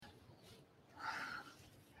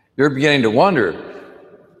You're beginning to wonder,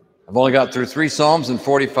 I've only got through 3 Psalms in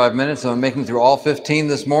 45 minutes, and I'm making through all 15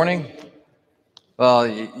 this morning. Well,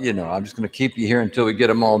 you know, I'm just going to keep you here until we get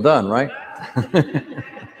them all done, right?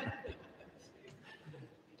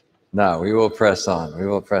 No, we will press on. We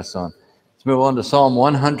will press on. Let's move on to Psalm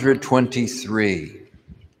 123.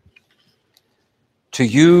 To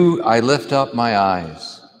you I lift up my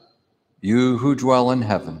eyes, you who dwell in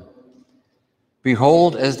heaven.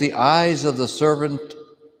 Behold, as the eyes of the servant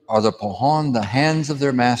are upon the hands of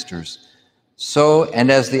their masters, so,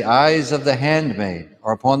 and as the eyes of the handmaid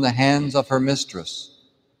are upon the hands of her mistress,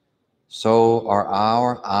 so are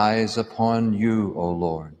our eyes upon you, O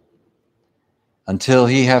Lord, until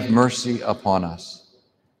he have mercy upon us.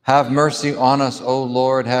 Have mercy on us, O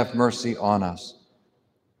Lord, have mercy on us,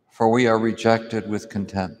 for we are rejected with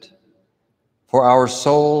contempt. For our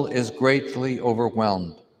soul is greatly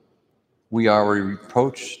overwhelmed. We are a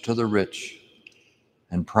reproach to the rich,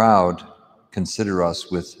 and proud consider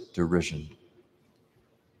us with derision.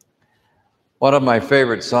 One of my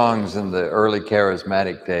favorite songs in the early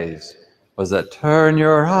charismatic days was that "Turn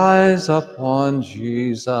your eyes upon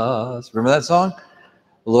Jesus." Remember that song?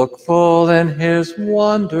 Look full in his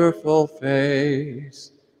wonderful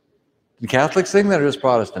face. Did Catholics sing that or just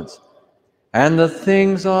Protestants? And the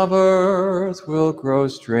things of earth will grow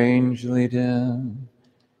strangely dim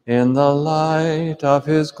in the light of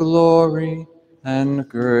his glory and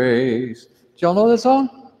grace. Do y'all know that song?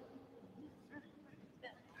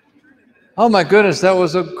 Oh my goodness, that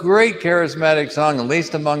was a great charismatic song, at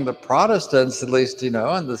least among the Protestants, at least, you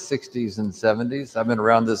know, in the 60s and 70s. I've been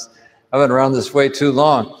around this way too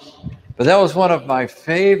long. But that was one of my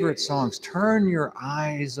favorite songs. Turn your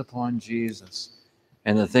eyes upon Jesus,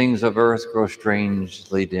 and the things of earth grow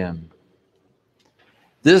strangely dim.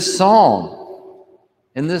 In this psalm,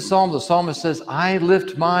 the psalmist says, I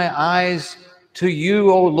lift my eyes to you,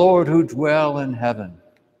 O Lord, who dwell in heaven.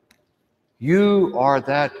 You are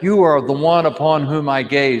the one upon whom I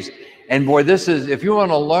gaze. And boy, this is, if you want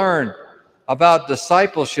to learn about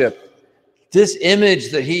discipleship, this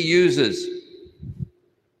image that he uses,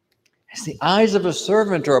 as the eyes of a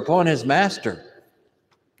servant are upon his master.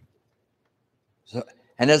 So,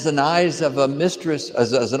 and as the eyes of a mistress,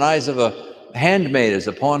 as the eyes of a handmaid is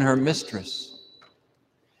upon her mistress.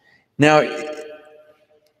 Now,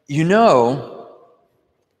 you know,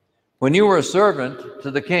 when you were a servant to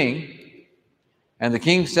the king, and the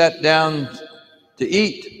king sat down to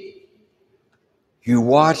eat, you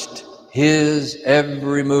watched his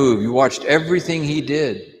every move. You watched everything he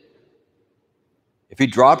did. If he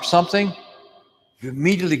dropped something, you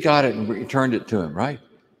immediately got it and returned it to him, right?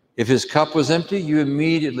 If his cup was empty, you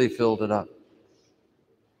immediately filled it up.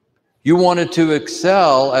 You wanted to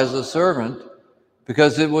excel as a servant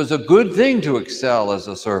because it was a good thing to excel as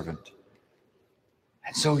a servant.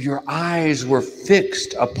 And so your eyes were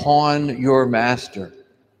fixed upon your master.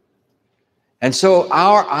 And so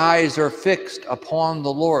our eyes are fixed upon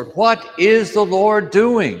the Lord. What is the Lord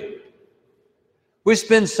doing? We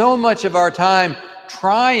spend so much of our time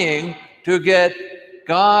trying to get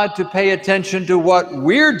God to pay attention to what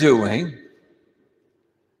we're doing.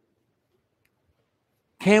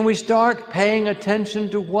 Can we start paying attention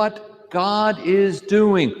to what God is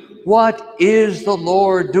doing? What is the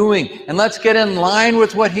Lord doing? And let's get in line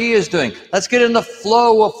with what he is doing. Let's get in the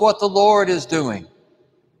flow of what the Lord is doing.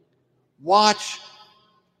 Watch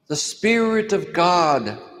the Spirit of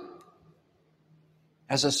God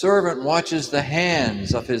as a servant watches the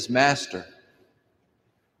hands of his master.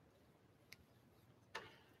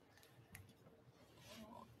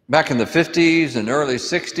 Back in the 50s and early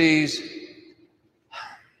 60s,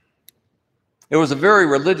 it was a very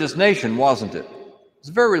religious nation, wasn't it? It was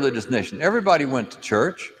a very religious nation. Everybody went to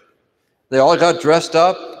church. They all got dressed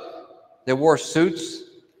up. They wore suits,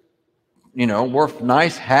 you know, wore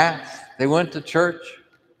nice hats. They went to church.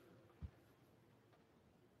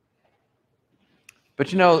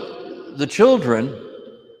 But you know, the children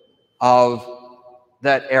of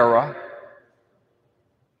that era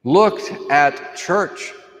looked at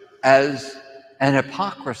church as an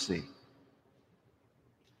hypocrisy.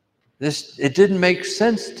 It didn't make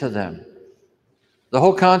sense to them. The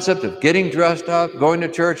whole concept of getting dressed up, going to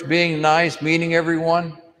church, being nice, meeting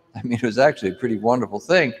everyone, I mean, it was actually a pretty wonderful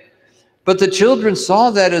thing. But the children saw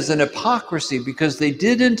that as an hypocrisy because they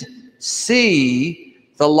didn't see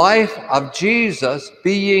the life of Jesus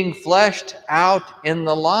being fleshed out in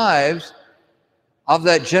the lives of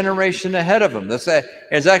that generation ahead of them. It's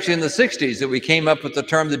actually in the 60s that we came up with the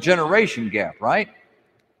term the generation gap, right?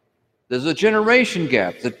 There's a generation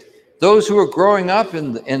gap that those who were growing up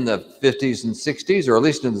in the 50s and 60s, or at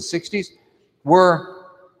least in the 60s, were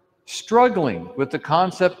struggling with the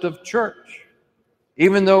concept of church,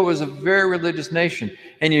 even though it was a very religious nation.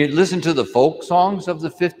 And you listen to the folk songs of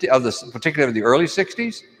particularly of the early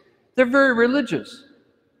 60s, they're very religious.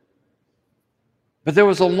 But there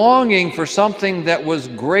was a longing for something that was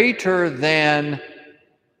greater than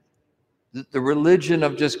the religion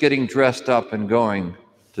of just getting dressed up and going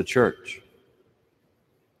to church.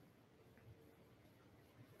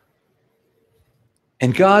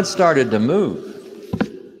 And God started to move.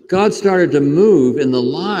 God started to move in the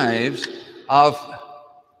lives of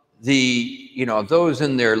of those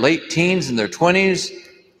in their late teens and their 20s,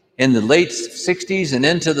 in the late 60s and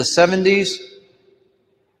into the 70s.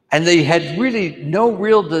 And they had really no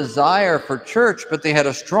real desire for church, but they had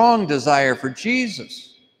a strong desire for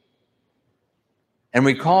Jesus. And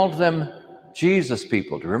we called them Jesus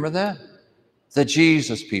people. Do you remember that? The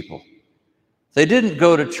Jesus people. They didn't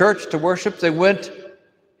go to church to worship. They went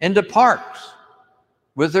into parks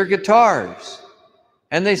with their guitars.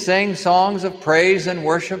 And they sang songs of praise and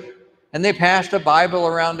worship. And they passed a Bible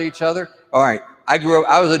around to each other. All right, I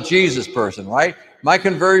was a Jesus person, right? My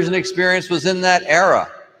conversion experience was in that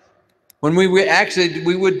era. When we would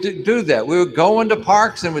do that. We would go into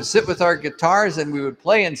parks and would sit with our guitars and we would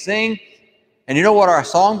play and sing. And you know what our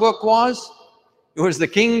songbook was? It was the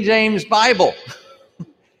King James Bible.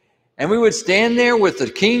 And we would stand there with the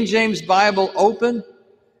King James Bible open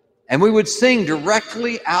and we would sing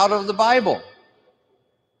directly out of the Bible.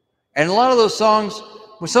 And a lot of those songs,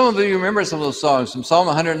 well, some of you remember some of those songs from Psalm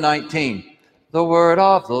 119. The word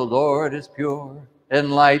of the Lord is pure,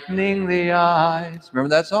 enlightening the eyes. Remember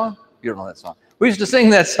that song? You don't know that song. We used to sing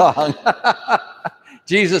that song.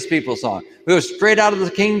 Jesus people song. It was straight out of the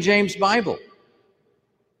King James Bible.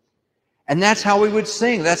 And that's how we would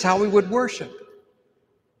sing. That's how we would worship.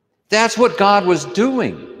 That's what God was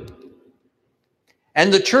doing.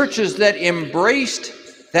 And the churches that embraced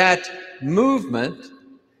that movement,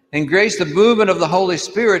 embraced the movement of the Holy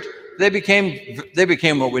Spirit, they became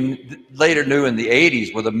what we later knew in the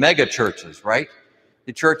 80s were the mega churches, right?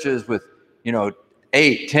 The churches with,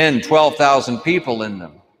 8, 10, 12,000 people in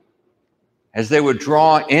them. As they would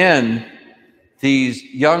draw in these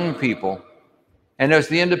young people. And there's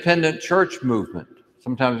the independent church movement,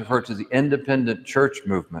 sometimes referred to as the independent church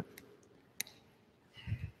movement.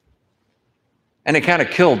 And it kind of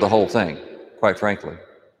killed the whole thing, quite frankly.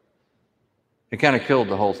 It kind of killed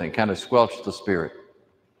the whole thing, kind of squelched the spirit,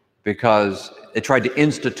 because it tried to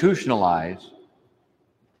institutionalize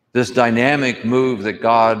this dynamic move that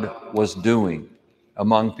God was doing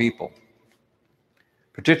among people,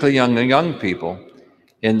 particularly young people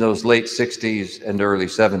in those late 60s and early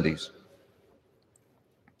 70s.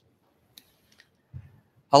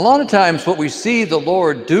 A lot of times what we see the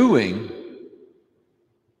Lord doing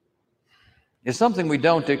is something we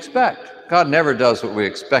don't expect. God never does what we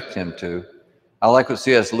expect him to. I like what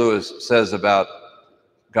C.S. Lewis says about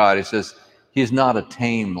God. He says, he's not a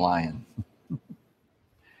tame lion.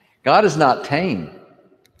 God is not tame.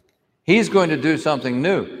 He's going to do something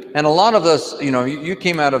new. And a lot of us, you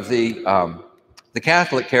came out of the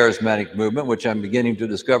Catholic charismatic movement, which I'm beginning to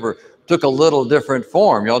discover took a little different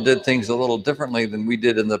form. Y'all did things a little differently than we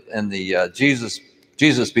did in the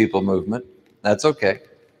Jesus people movement. That's okay.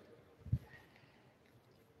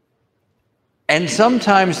 And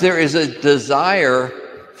sometimes there is a desire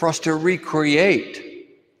for us to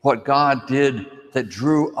recreate what God did that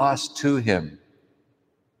drew us to him.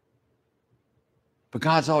 But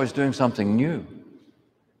God's always doing something new.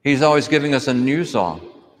 He's always giving us a new song.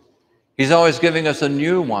 He's always giving us a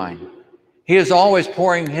new wine. He is always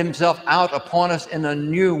pouring himself out upon us in a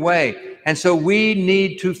new way. And so we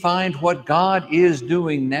need to find what God is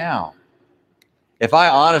doing now. If I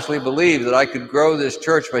honestly believe that I could grow this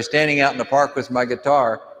church by standing out in the park with my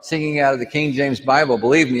guitar, singing out of the King James Bible,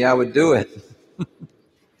 believe me, I would do it.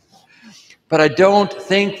 But I don't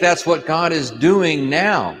think that's what God is doing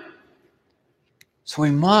now. So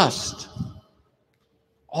we must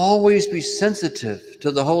always be sensitive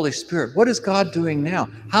to the Holy Spirit. What is God doing now?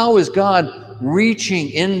 How is God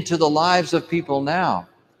reaching into the lives of people now?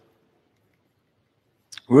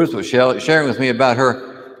 Ruth was sharing with me about her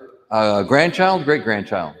great-grandchild,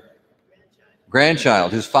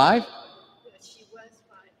 who's 5? She was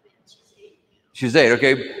 5, and she's 8 now. She's 8,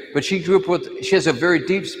 okay. But she has a very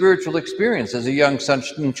deep spiritual experience as a young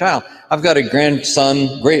child. I've got a grandson,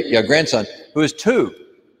 who is 2,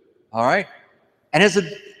 all right? And has a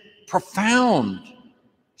profound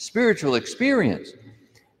spiritual experience.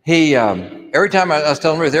 He, every time, I was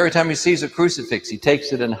telling Ruth, every time he sees a crucifix, he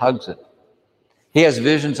takes it and hugs it. He has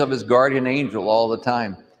visions of his guardian angel all the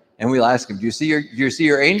time. And we'll ask him, do you see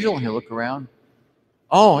your angel? And he'll look around.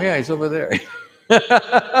 Oh, yeah, he's over there.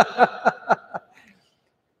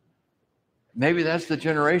 Maybe that's the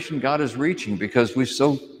generation God is reaching because we've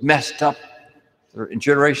so messed up the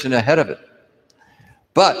generation ahead of it.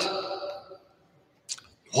 But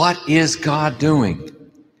what is God doing?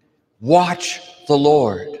 Watch the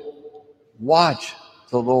Lord. Watch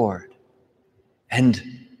the Lord and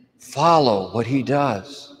follow what he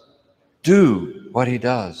does. Do what he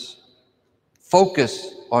does.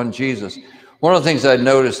 Focus on Jesus. One of the things I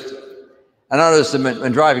noticed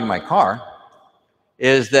when driving my car,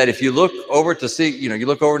 is that if you look over to see, you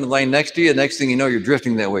look over in the lane next to you, the next thing you know, you're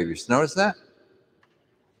drifting that way. You notice that?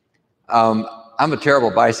 I'm a terrible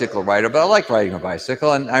bicycle rider, but I like riding a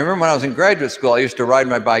bicycle. And I remember when I was in graduate school, I used to ride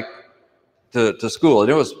my bike to school. And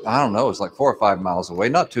it was, I don't know, it was like 4 or 5 miles away,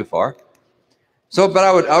 not too far. But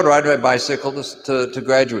I would ride my bicycle to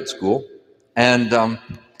graduate school. And I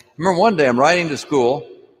remember one day I'm riding to school,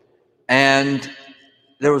 and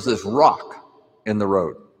there was this rock in the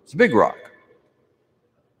road. It's a big rock.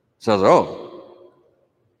 So I was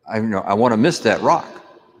like, I want to miss that rock.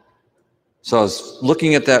 So I was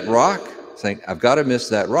looking at that rock, saying, I've got to miss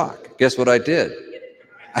that rock. Guess what I did?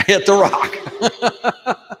 I hit the rock.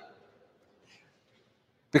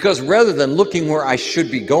 Because rather than looking where I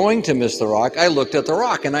should be going to miss the rock, I looked at the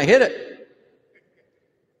rock and I hit it.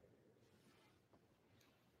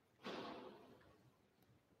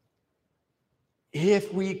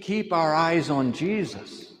 If we keep our eyes on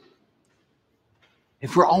Jesus,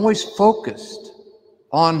 if we're always focused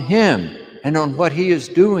on him and on what he is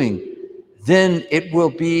doing, then it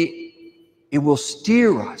will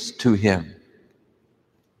steer us to him.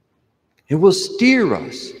 It will steer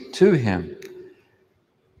us to him.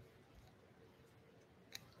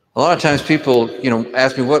 A lot of times people,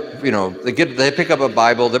 ask me they pick up a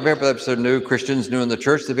Bible, they're new, Christians new in the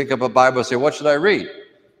church, they pick up a Bible and say, what should I read?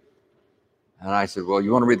 And I said, well,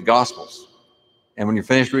 you want to read the Gospels. And when you're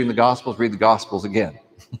finished reading the Gospels, read the Gospels again.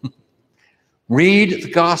 Read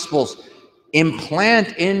the Gospels.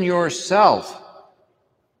 Implant in yourself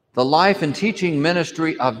the life and teaching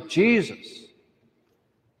ministry of Jesus.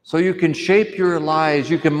 So you can shape your lives,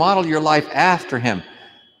 you can model your life after him.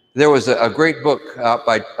 There was a great book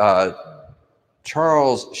by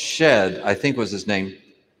Charles Shedd, I think was his name,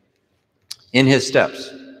 In His Steps,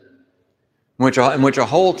 in which a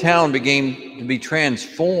whole town began to be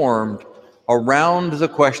transformed around the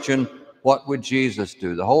question, what would Jesus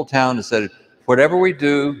do? The whole town has said, whatever we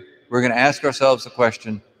do, we're going to ask ourselves the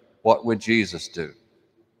question, what would Jesus do?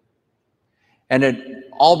 And it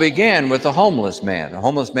all began with a homeless man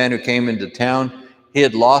who came into town. He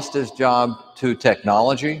had lost his job to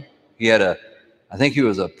technology. I think he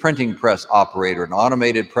was a printing press operator. An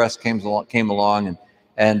automated press came along,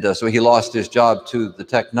 and so he lost his job to the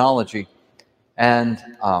technology. And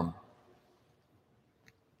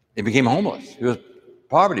he became homeless. He was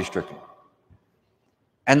poverty-stricken.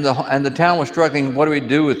 And the town was struggling, what do we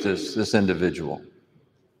do with this individual?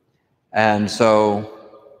 And so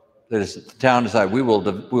the town decided, we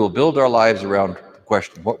will build our lives around the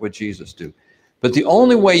question, what would Jesus do? But the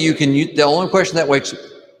only way the only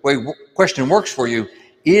question works for you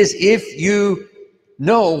is if you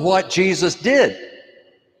know what Jesus did.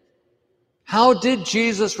 How did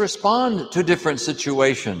Jesus respond to different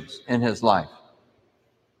situations in his life?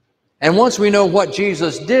 And once we know what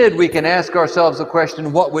Jesus did, we can ask ourselves the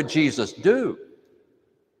question, what would Jesus do?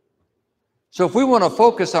 So if we want to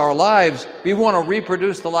focus our lives, we want to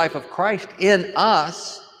reproduce the life of Christ in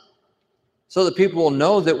us so that people will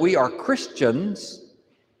know that we are Christians,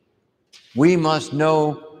 we must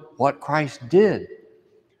know what Christ did.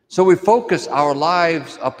 So we focus our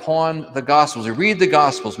lives upon the Gospels. We read the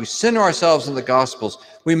Gospels. We center ourselves in the Gospels.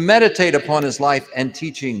 We meditate upon his life and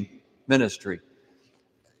teaching ministry.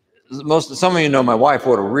 Some of you know my wife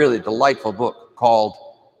wrote a really delightful book called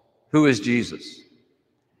Who is Jesus?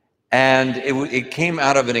 And it came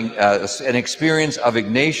out of an experience of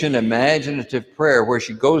Ignatian imaginative prayer where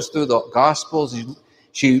she goes through the Gospels.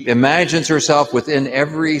 She imagines herself within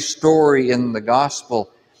every story in the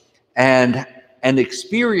Gospel and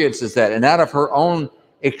experiences that. And out of her own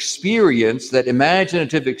experience, that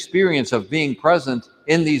imaginative experience of being present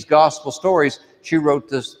in these Gospel stories, she wrote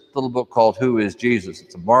this little book called Who is Jesus?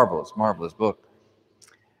 It's a marvelous, marvelous book.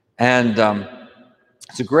 And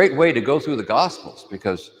it's a great way to go through the Gospels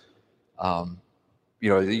because,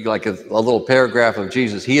 like a little paragraph of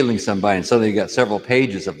Jesus healing somebody, and suddenly you got several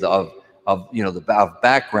pages of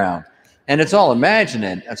background. And it's all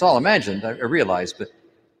imagined, I realize, but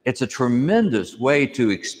it's a tremendous way to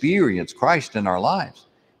experience Christ in our lives,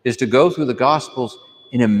 is to go through the Gospels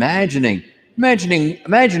in imagine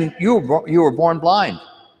you were born blind.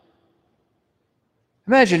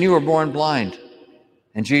 Imagine you were born blind.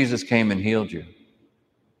 and Jesus came and healed you.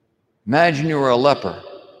 Imagine you were a leper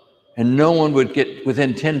and no one would get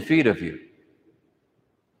within 10 feet of you.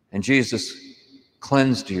 And Jesus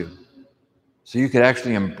cleansed you so you could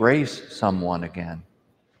actually embrace someone again.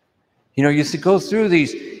 You know, you go through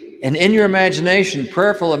these, and in your imagination,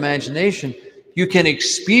 prayerful imagination, you can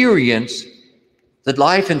experience the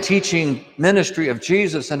life and teaching ministry of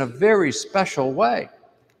Jesus in a very special way.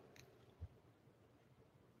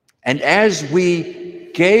 And as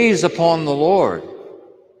we gaze upon the Lord,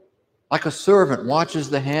 like a servant watches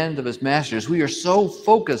the hand of his master, as we are so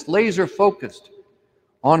focused, laser focused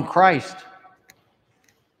on Christ,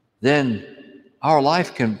 then our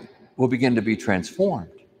life will begin to be transformed.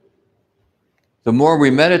 The more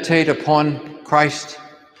we meditate upon Christ,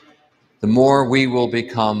 the more we will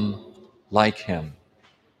become like him,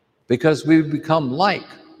 because we become like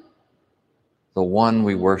the one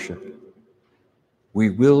we worship. We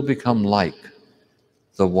will become like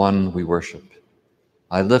the one we worship.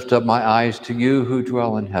 I lift up my eyes to you who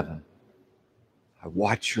dwell in heaven. I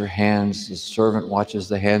watch your hands, the servant watches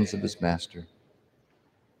the hands of his master.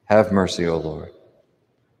 Have mercy, O Lord,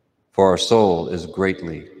 for our soul is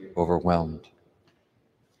greatly overwhelmed.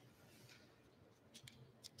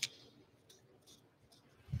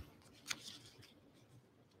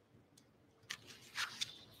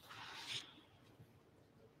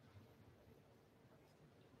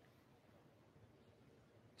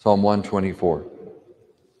 Psalm 124.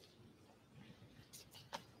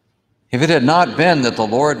 If it had not been that the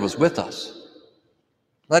Lord was with us,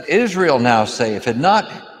 let Israel now say, if it had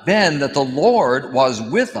not been that the Lord was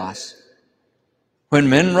with us, when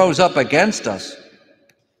men rose up against us,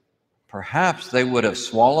 perhaps they would have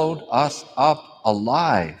swallowed us up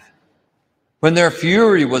alive. When their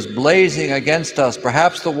fury was blazing against us,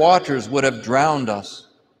 perhaps the waters would have drowned us.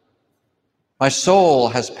 My soul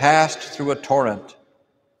has passed through a torrent.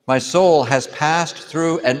 My soul has passed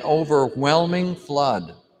through an overwhelming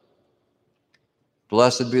flood.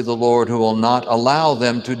 Blessed be the Lord, who will not allow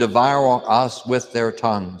them to devour us with their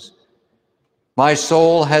tongues. My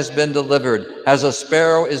soul has been delivered, as a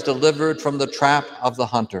sparrow is delivered from the trap of the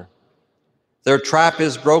hunter. Their trap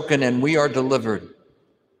is broken, and we are delivered.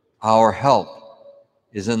 Our help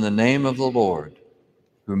is in the name of the Lord,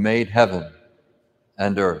 who made heaven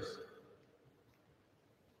and earth.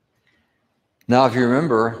 Now, if you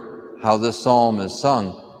remember how this psalm is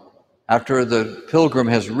sung, after the pilgrim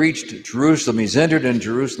has reached Jerusalem, he's entered in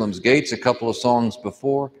Jerusalem's gates a couple of songs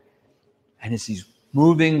before, and as he's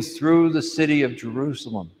moving through the city of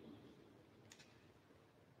Jerusalem,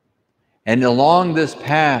 and along this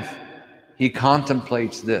path, he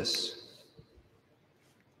contemplates this.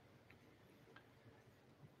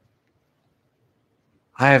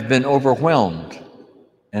 I have been overwhelmed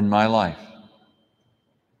in my life.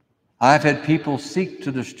 I've had people seek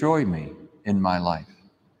to destroy me in my life.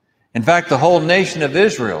 In fact, the whole nation of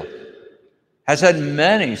Israel has had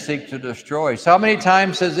many seek to destroy. So many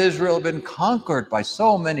times has Israel been conquered by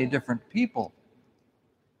so many different people?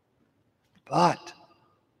 But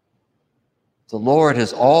the Lord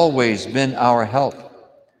has always been our help.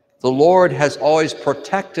 The Lord has always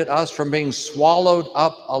protected us from being swallowed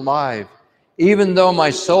up alive. Even though my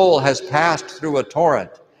soul has passed through a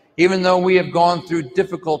torrent, even though we have gone through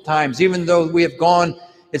difficult times, even though we have gone,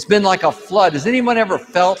 it's been like a flood. Has anyone ever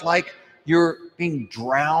felt like you're being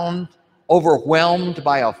drowned, overwhelmed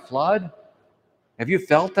by a flood? Have you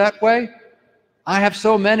felt that way? I have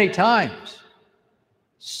so many times.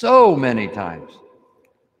 So many times.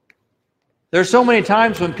 There's so many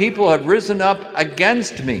times when people have risen up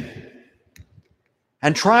against me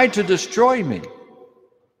and tried to destroy me.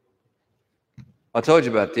 I told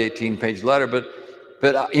you about the 18-page letter, but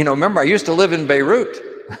remember, I used to live in Beirut.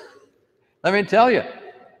 Let me tell you,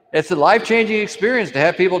 it's a life-changing experience to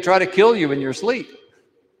have people try to kill you in your sleep.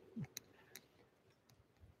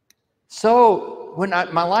 So when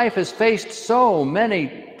my life has faced so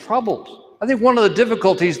many troubles, I think one of the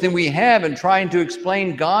difficulties that we have in trying to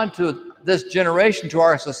explain God to this generation, to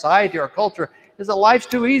our society, our culture, is that life's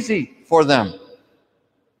too easy for them.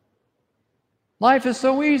 Life is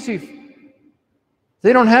so easy.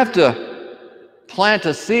 They don't have to plant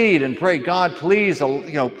a seed and pray, God, please,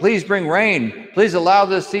 please bring rain. Please allow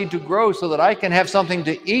this seed to grow so that I can have something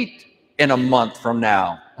to eat in a month from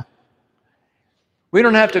now. We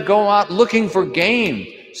don't have to go out looking for game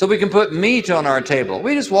so we can put meat on our table.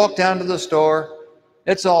 We just walk down to the store.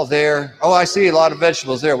 It's all there. Oh, I see a lot of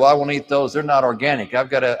vegetables there. Well, I won't eat those. They're not organic. I've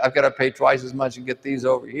got to pay twice as much and get these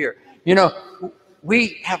over here.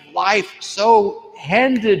 We have life so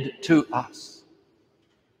handed to us.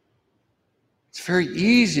 It's very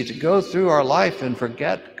easy to go through our life and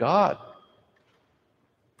forget God.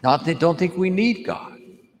 Don't think we need God.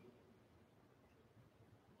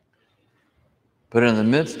 But in the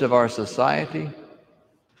midst of our society,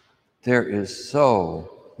 there is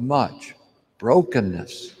so much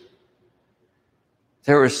brokenness.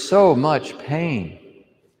 There is so much pain.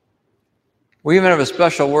 We even have a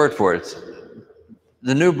special word for it. It's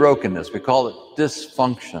the new brokenness. We call it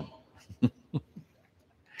dysfunction.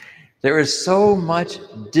 There is so much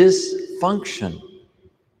dysfunction.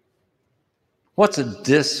 What's a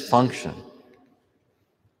dysfunction?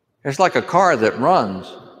 It's like a car that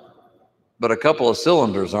runs, but a couple of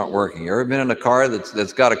cylinders aren't working. You ever been in a car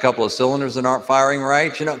that's got a couple of cylinders that aren't firing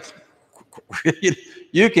right? You know,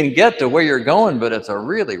 you can get to where you're going, but it's a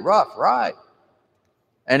really rough ride.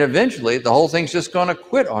 And eventually, the whole thing's just going to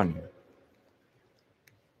quit on you.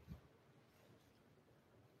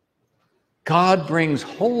 God brings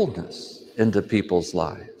wholeness into people's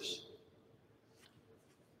lives.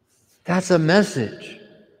 That's a message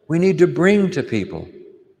we need to bring to people.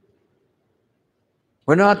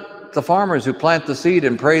 We're not the farmers who plant the seed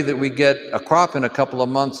and pray that we get a crop in a couple of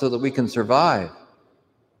months so that we can survive.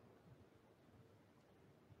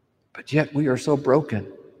 But yet we are so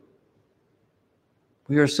broken.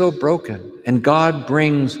 We are so broken, and God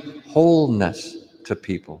brings wholeness to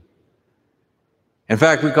people. In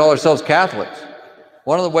fact, we call ourselves Catholics.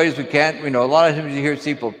 One of the ways we can't, a lot of times you hear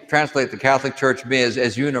people translate the Catholic Church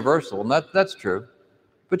as universal, and that's true.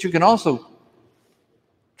 But you can also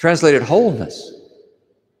translate it wholeness.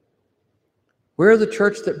 We're the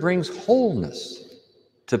church that brings wholeness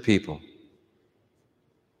to people.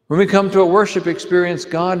 When we come to a worship experience,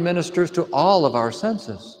 God ministers to all of our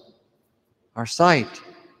senses. Our sight,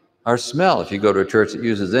 our smell. If you go to a church that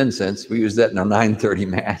uses incense, we use that in our 9:30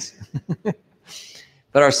 Mass.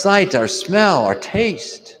 But our sight, our smell, our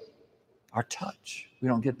taste, our touch. We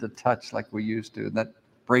don't get the touch like we used to. That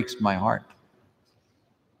breaks my heart.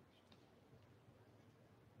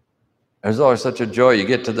 There's always such a joy. You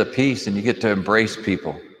get to the peace and you get to embrace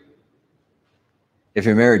people. If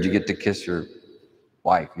you're married, you get to kiss your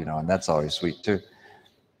wife, and that's always sweet too.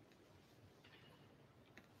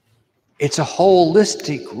 It's a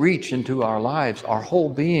holistic reach into our lives. Our whole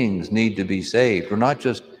beings need to be saved. We're not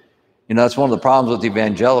just, that's one of the problems with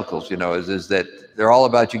evangelicals, is that they're all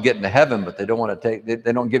about you getting to heaven, but they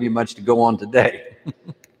don't give you much to go on today.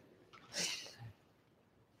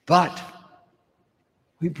 But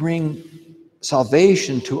we bring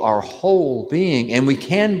salvation to our whole being, and we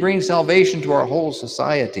can bring salvation to our whole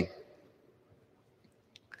society.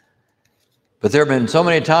 But there have been so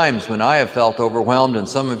many times when I have felt overwhelmed, and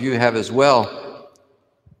some of you have as well.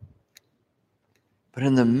 But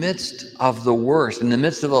in the midst of the worst, in the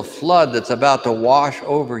midst of a flood that's about to wash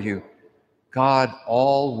over you, God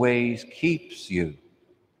always keeps you.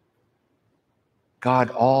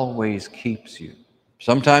 God always keeps you.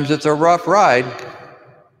 Sometimes it's a rough ride.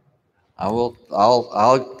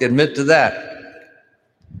 I'll admit to that.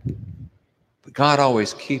 But God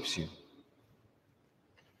always keeps you.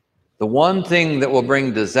 The one thing that will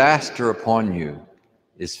bring disaster upon you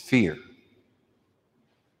is fear.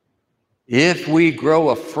 If we grow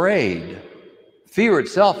afraid, fear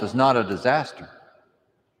itself is not a disaster.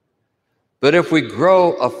 But if we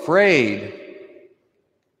grow afraid,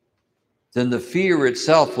 then the fear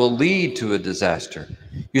itself will lead to a disaster.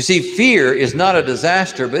 You see, fear is not a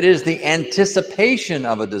disaster, but is the anticipation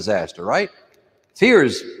of a disaster, right? Fear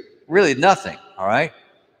is really nothing, all right?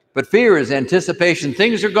 But fear is anticipation.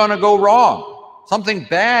 Things are going to go wrong. Something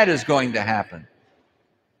bad is going to happen.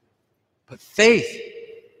 But faith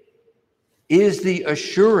is the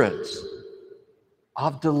assurance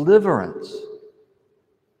of deliverance.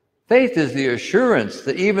 Faith is the assurance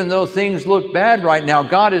that even though things look bad right now,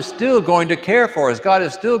 God is still going to care for us. God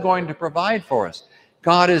is still going to provide for us.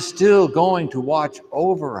 God is still going to watch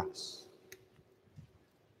over us.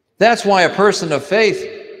 That's why a person of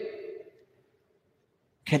faith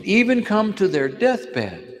can even come to their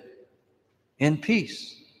deathbed in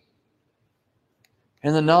peace,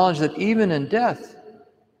 in the knowledge that even in death,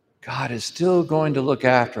 God is still going to look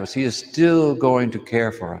after us. He is still going to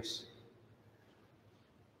care for us.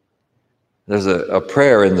 There's a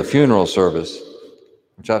prayer in the funeral service,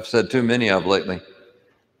 which I've said too many of lately.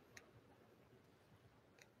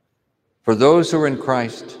 For those who are in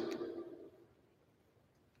Christ,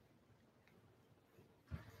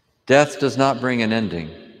 death does not bring an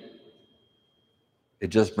ending. It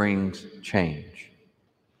just brings change.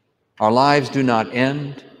 Our lives do not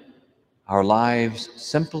end. Our lives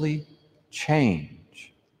simply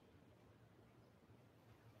change.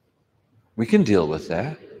 We can deal with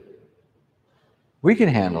that. We can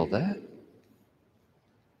handle that.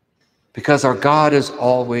 Because our God is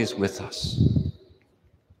always with us.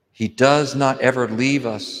 He does not ever leave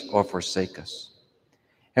us or forsake us.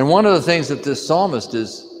 And one of the things that this psalmist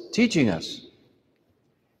is teaching us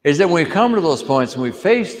is that when we come to those points and we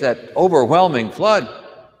face that overwhelming flood,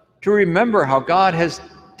 to remember how God has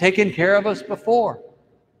taken care of us before.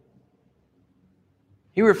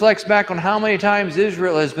 He reflects back on how many times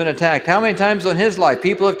Israel has been attacked, how many times in his life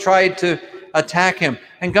people have tried to attack him,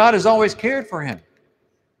 and God has always cared for him.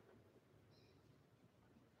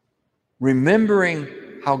 Remembering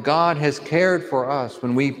how God has cared for us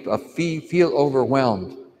when we feel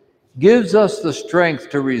overwhelmed gives us the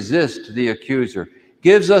strength to resist the accuser,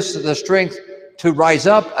 gives us the strength to rise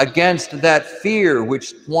up against that fear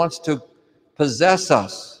which wants to possess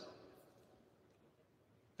us.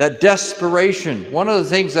 That desperation. One of the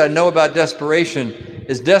things I know about desperation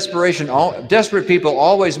is desperate people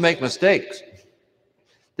always make mistakes.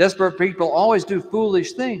 Desperate people always do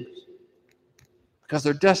foolish things because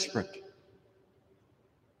they're desperate.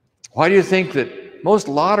 Why do you think that most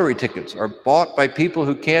lottery tickets are bought by people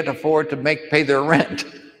who can't afford to pay their rent?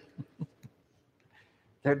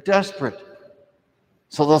 They're desperate.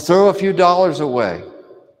 So they'll throw a few dollars away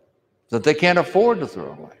that they can't afford to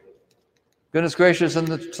throw away. Goodness gracious, and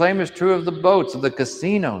the same is true of the boats, of the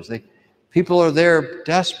casinos. People are there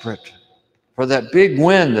desperate for that big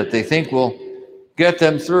win that they think will get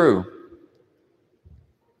them through.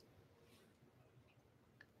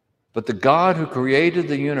 But the God who created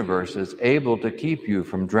the universe is able to keep you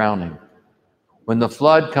from drowning. When the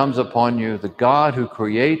flood comes upon you, the God who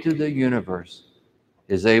created the universe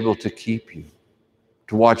is able to keep you,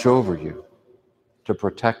 to watch over you, to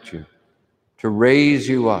protect you, to raise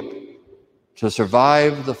you up, to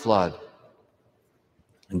survive the flood,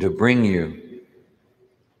 and to bring you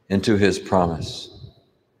into his promise.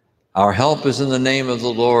 Our help is in the name of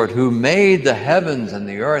the Lord, who made the heavens and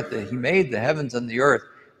the earth. He made the heavens and the earth.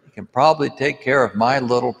 He can probably take care of my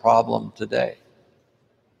little problem today.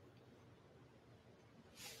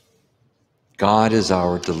 God is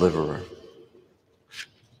our deliverer.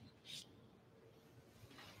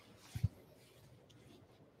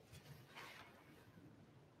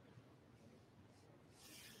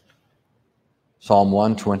 Psalm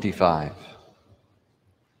 125.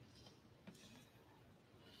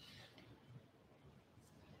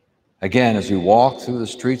 Again, as we walk through the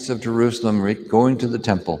streets of Jerusalem, going to the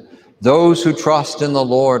temple, those who trust in the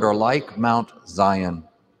Lord are like Mount Zion.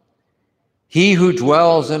 He who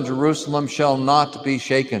dwells in Jerusalem shall not be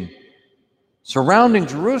shaken. Surrounding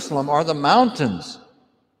Jerusalem are the mountains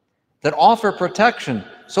that offer protection.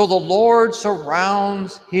 So the Lord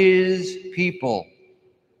surrounds his people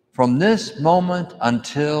from this moment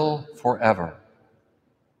until forever.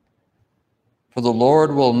 For the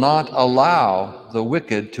Lord will not allow the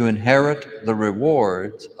wicked to inherit the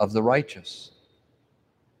rewards of the righteous.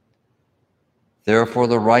 Therefore,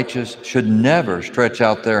 the righteous should never stretch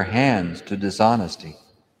out their hands to dishonesty.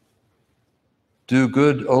 Do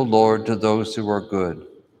good, O Lord, to those who are good.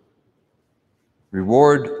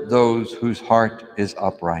 Reward those whose heart is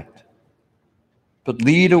upright. But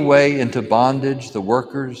lead away into bondage the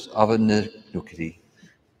workers of iniquity.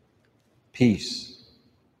 Peace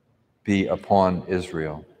be upon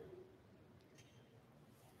Israel.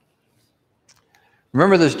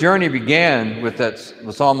 Remember, this journey began with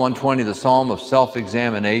Psalm 120, the psalm of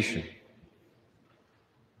self-examination.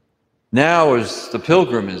 Now, as the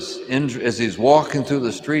pilgrim as he's walking through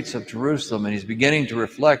the streets of Jerusalem, and he's beginning to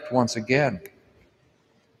reflect once again.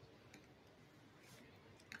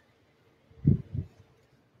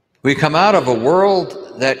 We come out of a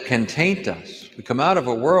world that can taint us. We come out of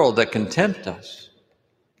a world that can tempt us.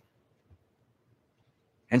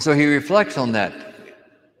 And so he reflects on that.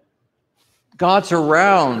 God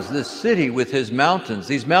surrounds this city with his mountains.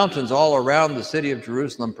 These mountains all around the city of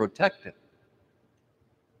Jerusalem protect it.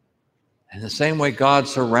 In the same way, God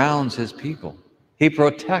surrounds his people. He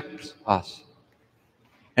protects us.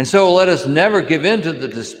 And so let us never give in to the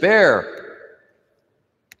despair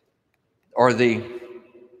or that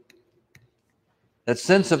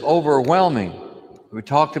sense of overwhelming we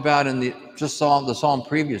talked about in the psalm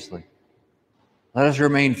previously. Let us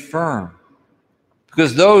remain firm.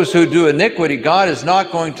 Because those who do iniquity, God is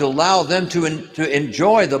not going to allow them to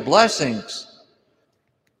enjoy the blessings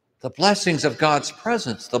of God's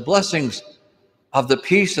presence, the blessings of the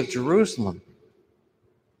peace of Jerusalem.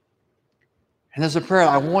 And as a prayer,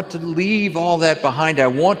 I want to leave all that behind. I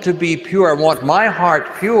want to be pure. I want my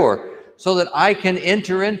heart pure so that I can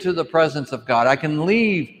enter into the presence of God. I can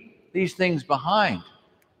leave these things behind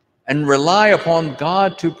and rely upon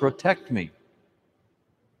God to protect me.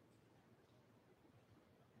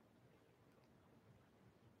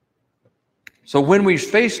 So when we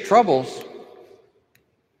face troubles,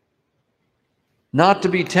 not to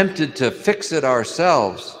be tempted to fix it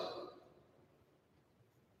ourselves,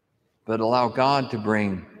 but allow God to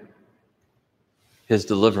bring his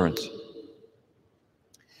deliverance.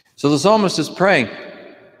 So the psalmist is praying,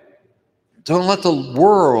 don't let the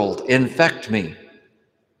world infect me.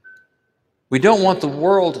 We don't want the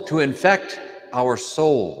world to infect our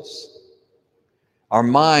souls, our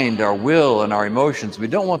mind, our will, and our emotions. We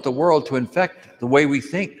don't want the world to infect the way we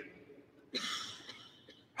think.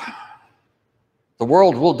 The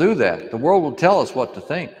world will do that. The world will tell us what to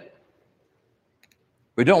think.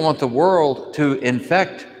 We don't want the world to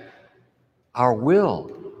infect our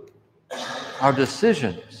will, our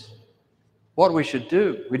decisions, what we should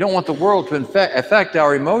do. We don't want the world to affect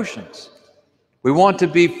our emotions. We want to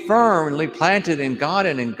be firmly planted in God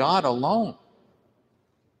and in God alone.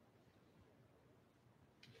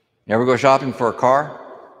 You ever go shopping for a car?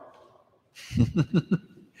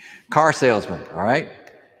 Car salesman, all right?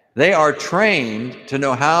 They are trained to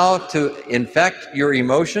know how to infect your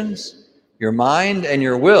emotions, your mind, and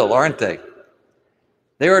your will, aren't they?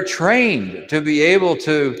 They are trained to be able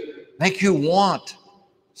to make you want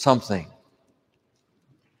something.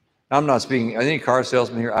 I'm not speaking, any car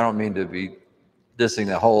salesman here, I don't mean to be dissing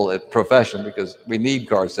the whole profession because we need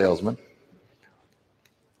car salesmen.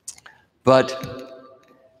 But,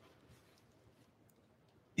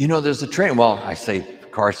 you know, there's a train, well, I say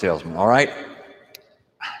car salesman, all right?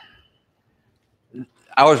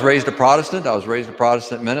 I was raised a Protestant. I was raised a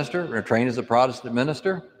Protestant minister, or trained as a Protestant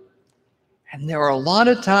minister. And there were a lot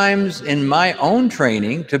of times in my own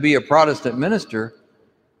training to be a Protestant minister,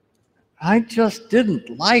 I just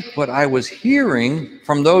didn't like what I was hearing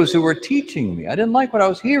from those who were teaching me. I didn't like what I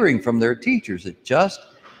was hearing from their teachers. It just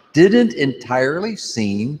didn't entirely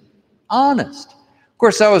seem honest. Of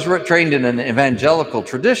course, I was trained in an evangelical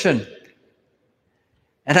tradition.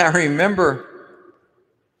 And I remember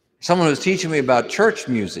someone was teaching me about church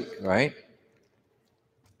music, right?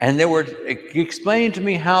 And they were explaining to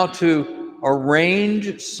me how to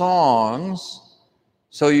arrange songs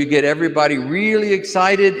so you get everybody really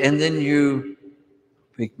excited and then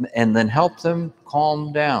help them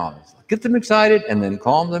calm down. Get them excited and then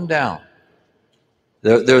calm them down.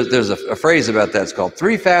 There's a phrase about that. It's called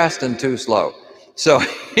 3 fast and 2 slow. So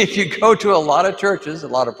if you go to a lot of churches, a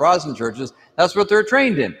lot of Protestant churches, that's what they're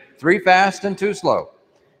trained in. 3 fast and 2 slow.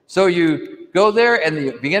 So you go there, and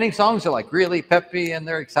the beginning songs are like really peppy, and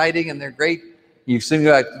they're exciting, and they're great. You sing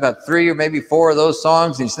about 3 or maybe 4 of those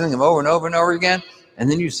songs, and you sing them over and over and over again. And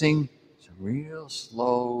then you sing some real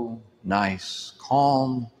slow, nice,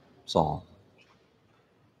 calm song.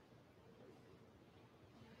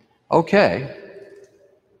 Okay.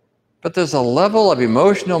 But there's a level of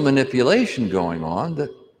emotional manipulation going on that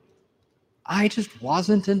I just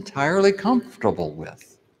wasn't entirely comfortable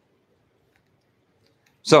with.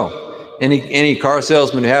 So, any car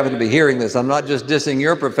salesman who happen to be hearing this, I'm not just dissing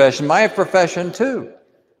your profession, my profession too.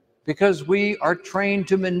 Because we are trained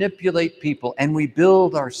to manipulate people, and we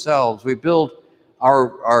build ourselves. We build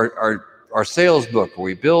our sales book, or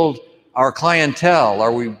we build our clientele,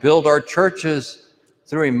 or we build our churches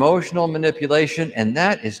through emotional manipulation, and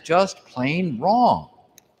that is just plain wrong.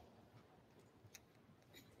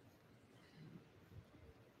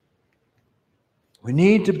 We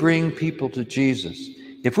need to bring people to Jesus.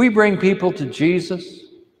 If we bring people to Jesus,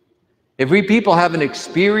 if we people have an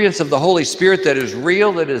experience of the Holy Spirit that is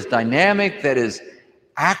real, that is dynamic, that is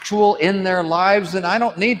actual in their lives, then I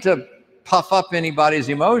don't need to puff up anybody's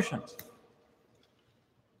emotions.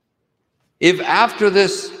 If after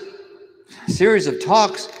this series of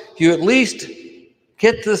talks, you at least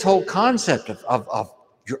get this whole concept of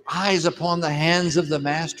your eyes upon the hands of the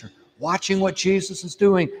Master, watching what Jesus is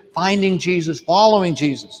doing, finding Jesus, following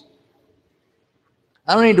Jesus.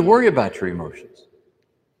 I don't need to worry about your emotions.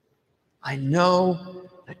 I know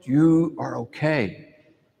that you are okay.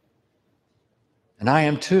 And I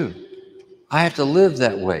am too. I have to live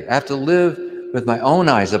that way. I have to live with my own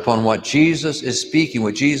eyes upon what Jesus is speaking,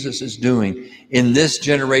 what Jesus is doing in this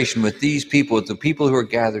generation with these people, with the people who are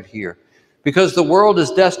gathered here. Because the world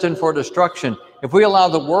is destined for destruction. If we allow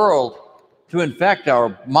the world to infect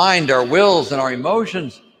our mind, our wills, and our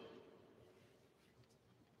emotions,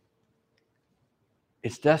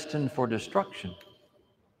 it's destined for destruction.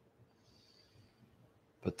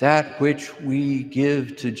 But that which we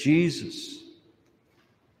give to Jesus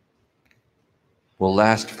will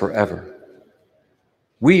last forever.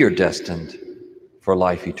 We are destined for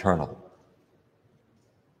life eternal.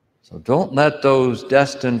 So don't let those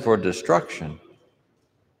destined for destruction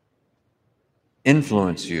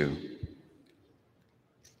influence you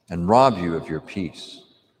and rob you of your peace.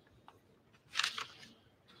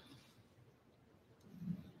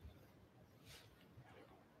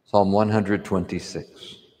 Psalm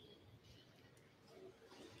 126.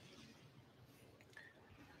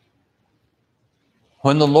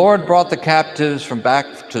 When the Lord brought the captives from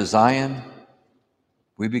back to Zion,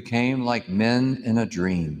 we became like men in a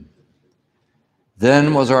dream.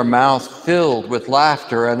 Then was our mouth filled with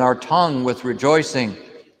laughter and our tongue with rejoicing.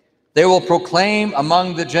 They will proclaim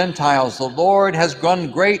among the Gentiles, the Lord has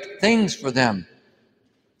done great things for them.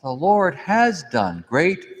 The Lord has done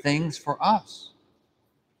great things for us,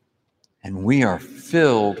 and we are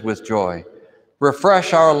filled with joy.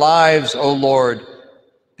 Refresh our lives, O Lord.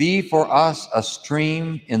 Be for us a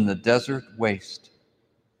stream in the desert waste.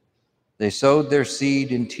 They sowed their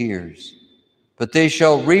seed in tears, but they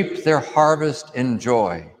shall reap their harvest in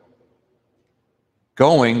joy.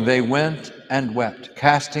 Going, they went and wept,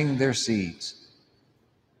 casting their seeds.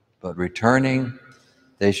 But returning,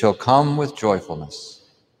 they shall come with joyfulness,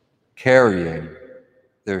 carrying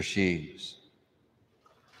their sheaves.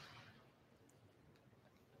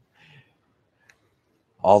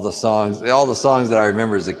 All the songs that I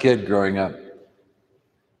remember as a kid growing up.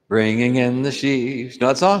 Bringing in the sheaves. You know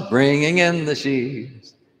that song? Bringing in the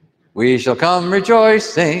sheaves. We shall come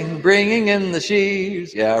rejoicing, bringing in the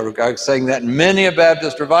sheaves. Yeah, I sang that in many a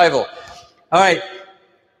Baptist revival. All right.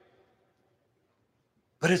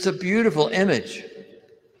 But it's a beautiful image.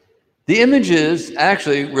 The images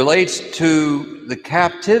actually relates to the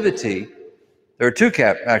captivity. There are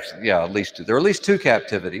at least two. There are at least two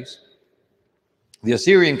captivities. The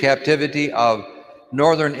Assyrian captivity of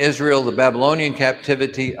northern Israel, the Babylonian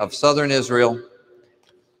captivity of southern Israel,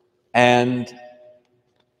 but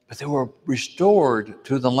they were restored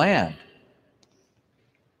to the land.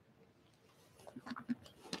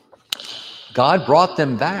 God brought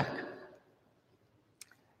them back.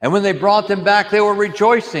 And when they brought them back, they were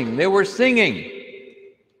rejoicing, they were singing.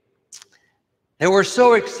 They were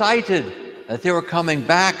so excited that they were coming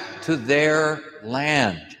back to their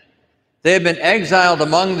land. They had been exiled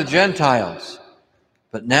among the Gentiles,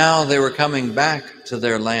 but now they were coming back to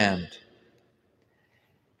their land.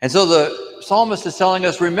 And so the psalmist is telling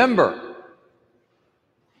us, remember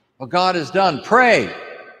what God has done. Pray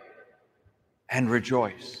and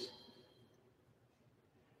rejoice.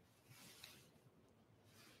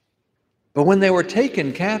 But when they were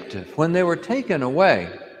taken captive, when they were taken away,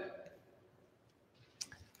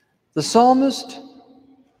 the psalmist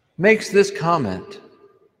makes this comment.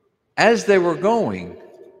 As they were going,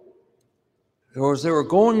 or as they were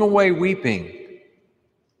going away weeping,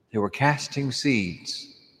 they were casting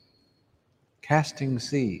seeds. Casting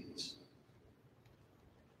seeds.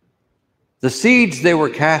 The seeds they were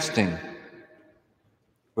casting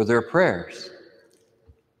were their prayers.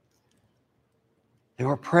 They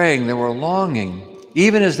were praying, they were longing,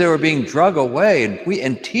 even as they were being dragged away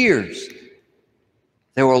in tears.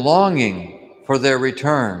 They were longing for their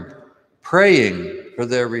return, praying for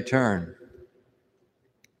their return.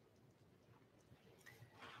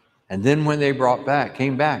 And then when they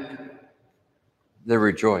came back, they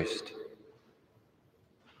rejoiced.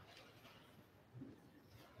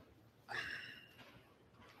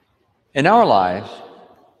 In our lives,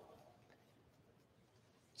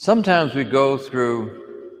 sometimes we go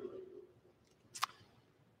through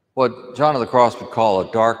what John of the Cross would call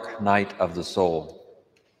a dark night of the soul.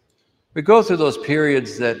 We go through those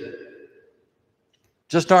periods that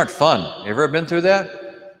just aren't fun. You ever been through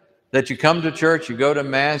that? That you come to church, you go to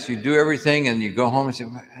Mass, you do everything, and you go home and say,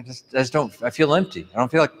 I feel empty. I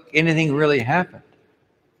don't feel like anything really happened.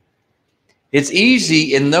 It's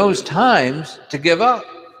easy in those times to give up.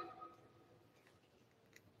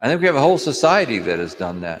 I think we have a whole society that has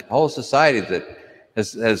done that. A whole society that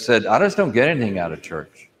has said, I just don't get anything out of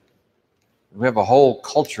church. We have a whole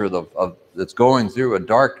culture that's going through a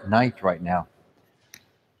dark night right now.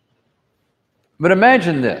 But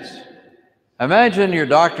imagine this. Imagine your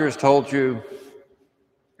doctor has told you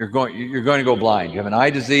you're going to go blind. You have an eye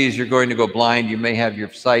disease, you're going to go blind. You may have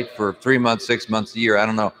your sight for 3 months, 6 months, a year, I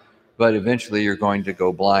don't know. But eventually you're going to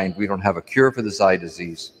go blind. We don't have a cure for this eye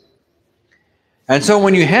disease. And so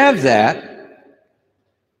when you have that,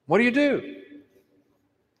 what do?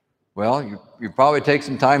 Well, you probably take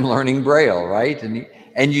some time learning Braille, right?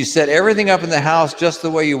 And you set everything up in the house just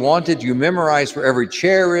the way you want it. You memorize where every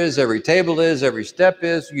chair is, every table is, every step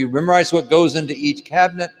is. You memorize what goes into each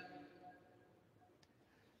cabinet.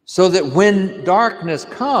 So that when darkness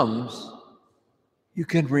comes, you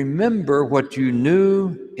can remember what you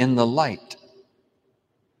knew in the light.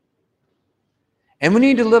 And we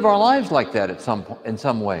need to live our lives like that in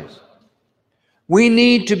some ways. We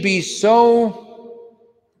need to be so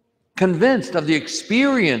convinced of the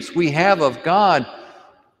experience we have of God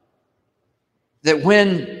that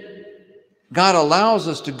when God allows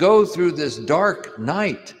us to go through this dark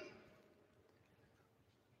night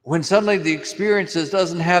when suddenly the experiences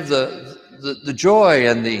doesn't have the joy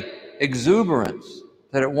and the exuberance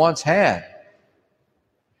that it once had.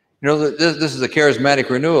 You know, this is a charismatic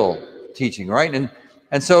renewal teaching, right?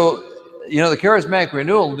 And so, you know, the charismatic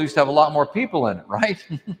renewal used to have a lot more people in it, right?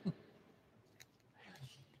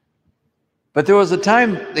 But there was a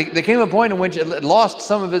time, there came a point in which it lost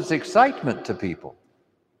some of its excitement to people.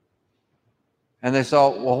 And they saw,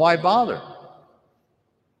 well, why bother?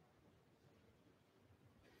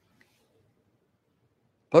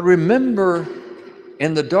 But remember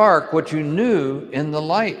in the dark what you knew in the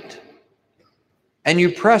light. And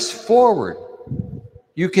you press forward.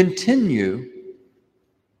 You continue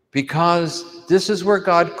because this is where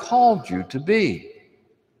God called you to be.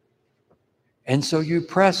 And so you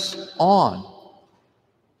press on.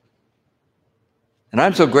 And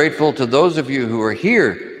I'm so grateful to those of you who are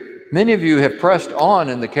here. Many of you have pressed on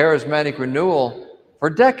in the charismatic renewal for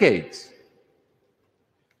decades.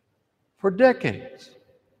 For decades.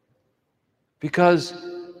 Because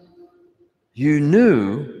you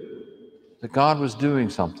knew that God was doing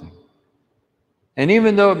something. And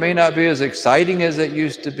even though it may not be as exciting as it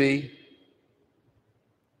used to be,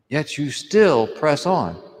 yet you still press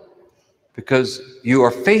on because you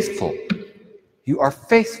are faithful. You are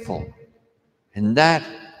faithful. And that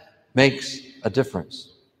makes a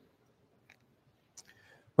difference.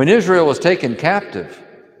 When Israel was taken captive,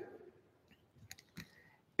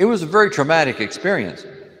 it was a very traumatic experience.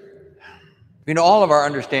 You know, all of our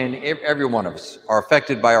understanding, every one of us are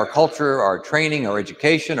affected by our culture, our training, our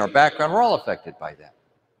education, our background. We're all affected by that.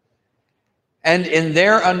 And in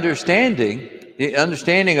their understanding, the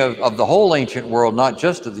understanding of the whole ancient world, not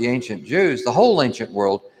just of the ancient Jews, the whole ancient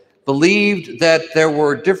world believed that there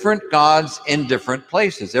were different gods in different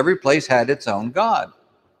places. Every place had its own God.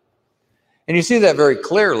 And you see that very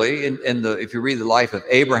clearly if you read the life of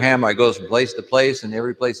Abraham. He goes from place to place, and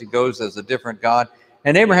every place he goes, there's a different God.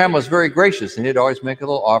 And Abraham was very gracious, and he'd always make a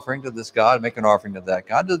little offering to this God, make an offering to that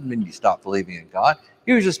God. Doesn't mean you stop believing in God.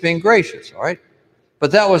 He was just being gracious, all right? But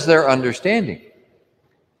that was their understanding.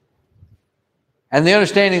 And the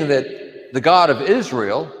understanding that the God of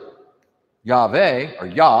Israel, Yahweh, or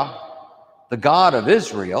Yah, the God of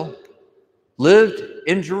Israel, lived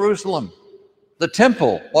in Jerusalem. The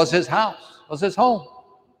temple was his house, was his home.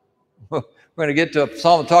 We're going to get to a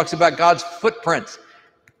psalm that talks about God's footprints.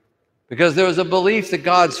 Because there was a belief that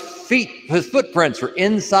God's feet, his footprints, were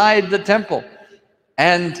inside the temple.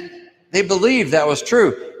 And they believed that was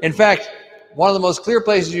true. In fact, one of the most clear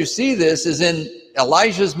places you see this is in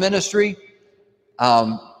Elijah's ministry.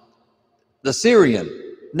 The Syrian,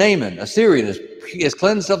 Naaman, a Syrian, is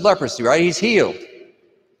cleansed of leprosy, right? He's healed.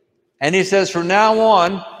 And he says, from now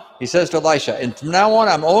on, he says to Elisha, and from now on,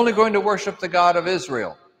 I'm only going to worship the God of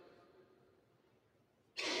Israel.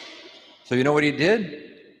 So you know what he did?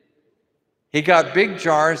 He got big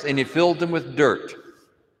jars and he filled them with dirt.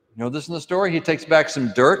 You know this in the story? He takes back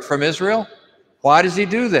some dirt from Israel. Why does he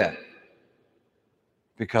do that?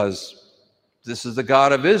 Because this is the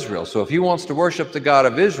God of Israel. So if he wants to worship the God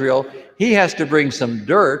of Israel, he has to bring some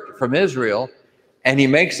dirt from Israel, and he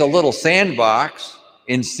makes a little sandbox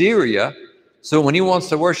in Syria. So when he wants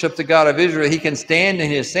to worship the God of Israel, he can stand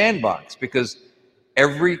in his sandbox because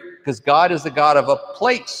God is the God of a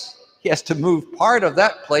place. He has to move part of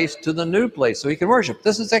that place to the new place so he can worship.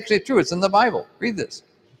 This is actually true. It's in the Bible. Read this.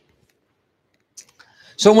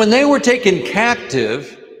 So when they were taken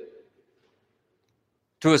captive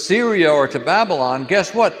to Assyria or to Babylon,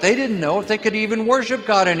 guess what? They didn't know if they could even worship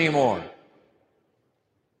God anymore.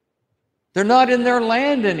 They're not in their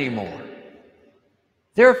land anymore.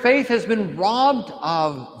 Their faith has been robbed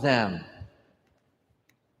of them.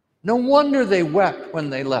 No wonder they wept when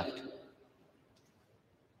they left.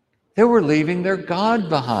 They were leaving their God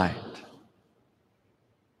behind.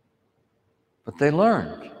 But they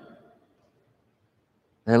learned.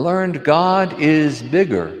 They learned God is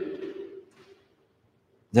bigger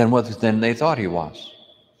than they thought he was.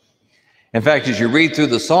 In fact, as you read through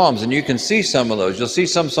the Psalms, and you can see some of those, you'll see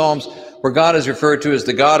some Psalms where God is referred to as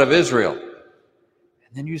the God of Israel.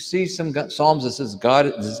 And then you see some Psalms that says God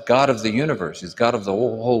is God of the universe. He's God of the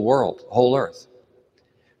whole world, whole earth.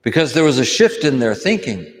 Because there was a shift in their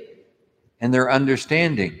thinking and their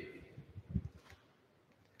understanding.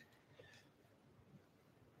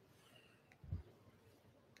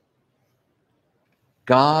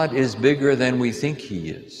 God is bigger than we think he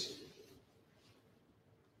is.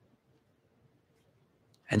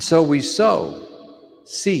 And so we sow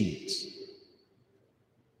seeds.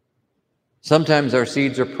 Sometimes our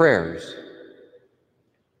seeds are prayers.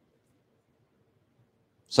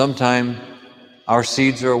 Sometimes our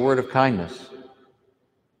seeds are a word of kindness.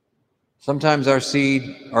 Sometimes our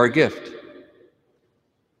seed are a gift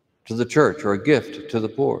to the church or a gift to the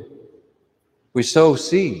poor. We sow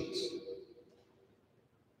seeds,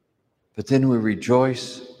 but then we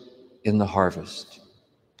rejoice in the harvest.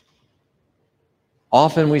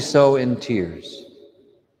 Often we sow in tears,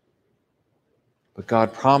 but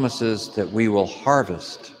God promises that we will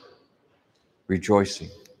harvest rejoicing.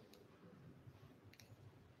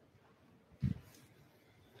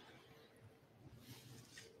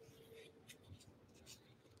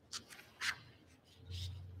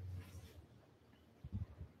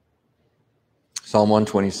 Psalm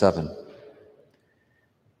 127.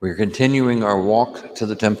 We're continuing our walk to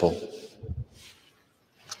the temple.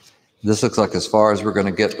 This looks like as far as we're going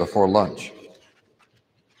to get before lunch.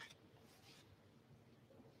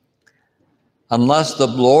 Unless the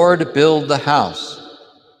Lord build the house,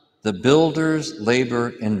 the builders labor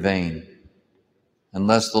in vain.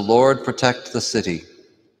 Unless the Lord protect the city,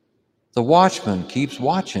 the watchman keeps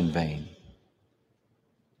watch in vain.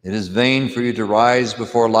 It is vain for you to rise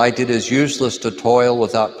before light. It is useless to toil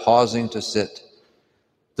without pausing to sit.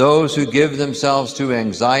 Those who give themselves to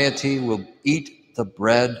anxiety will eat the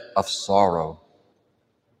bread of sorrow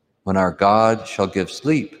when our God shall give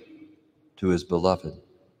sleep to his beloved.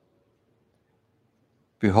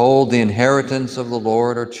 Behold, the inheritance of the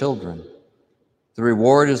Lord are children. The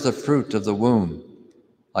reward is the fruit of the womb.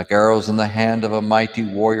 Like arrows in the hand of a mighty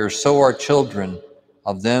warrior, so are children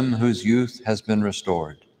of them whose youth has been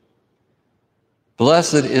restored.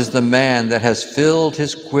 Blessed is the man that has filled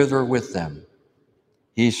his quiver with them.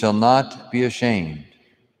 He shall not be ashamed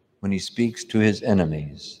when he speaks to his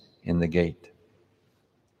enemies in the gate.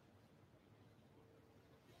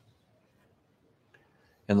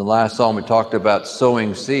 In the last psalm, we talked about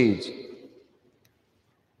sowing seeds.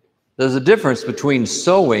 There's a difference between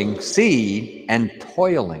sowing seed and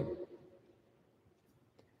toiling.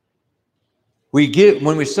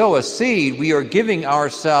 When we sow a seed, we are giving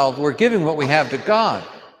ourselves, we're giving what we have to God.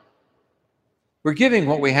 We're giving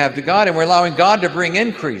what we have to God, and we're allowing God to bring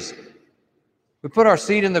increase. We put our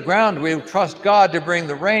seed in the ground. We trust God to bring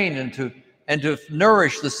the rain and to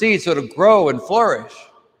nourish the seed so it'll grow and flourish.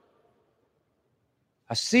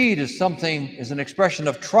 A seed is an expression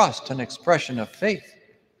of trust, an expression of faith.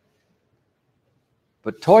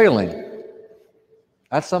 But toiling,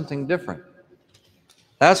 that's something different.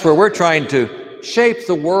 That's where we're trying to shape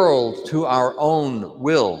the world to our own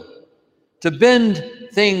will, to bend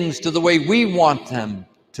things to the way we want them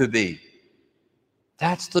to be.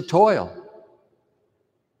 That's the toil.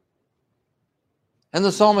 And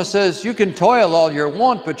the psalmist says, you can toil all you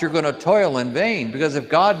want, but you're going to toil in vain, because if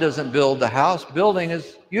God doesn't build the house, building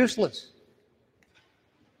is useless.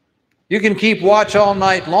 You can keep watch all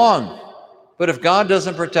night long, but if God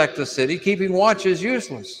doesn't protect the city, keeping watch is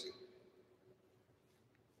useless.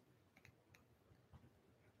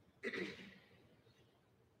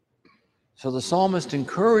 So the psalmist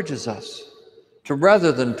encourages us to,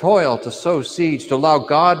 rather than toil, to sow seeds, to allow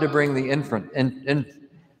God to bring the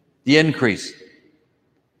increase,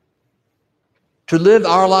 to live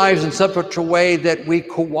our lives in such a way that we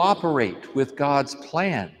cooperate with God's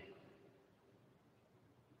plan,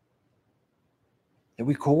 that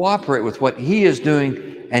we cooperate with what he is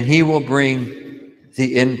doing, and he will bring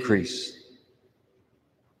the increase.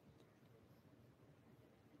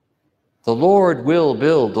 The Lord will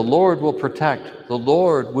build, the Lord will protect, the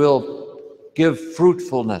Lord will give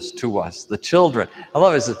fruitfulness to us, the children. I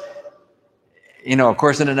love it. Of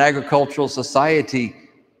course, in an agricultural society,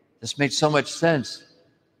 this makes so much sense.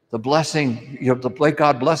 The blessing, the way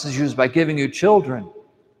God blesses you is by giving you children.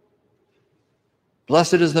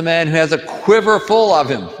 Blessed is the man who has a quiver full of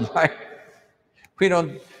him. Right? We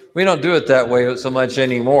don't do it that way so much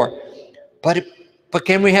anymore. But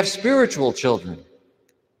can we have spiritual children?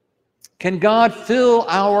 Can God fill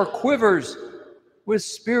our quivers with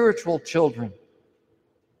spiritual children?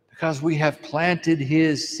 Because we have planted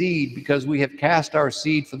his seed, because we have cast our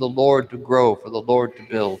seed for the Lord to grow, for the Lord to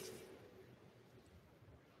build.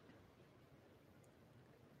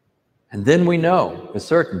 And then we know with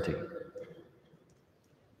certainty,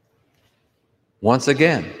 once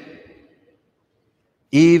again,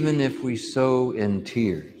 even if we sow in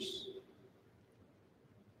tears,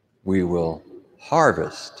 we will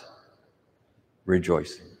harvest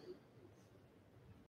rejoicing.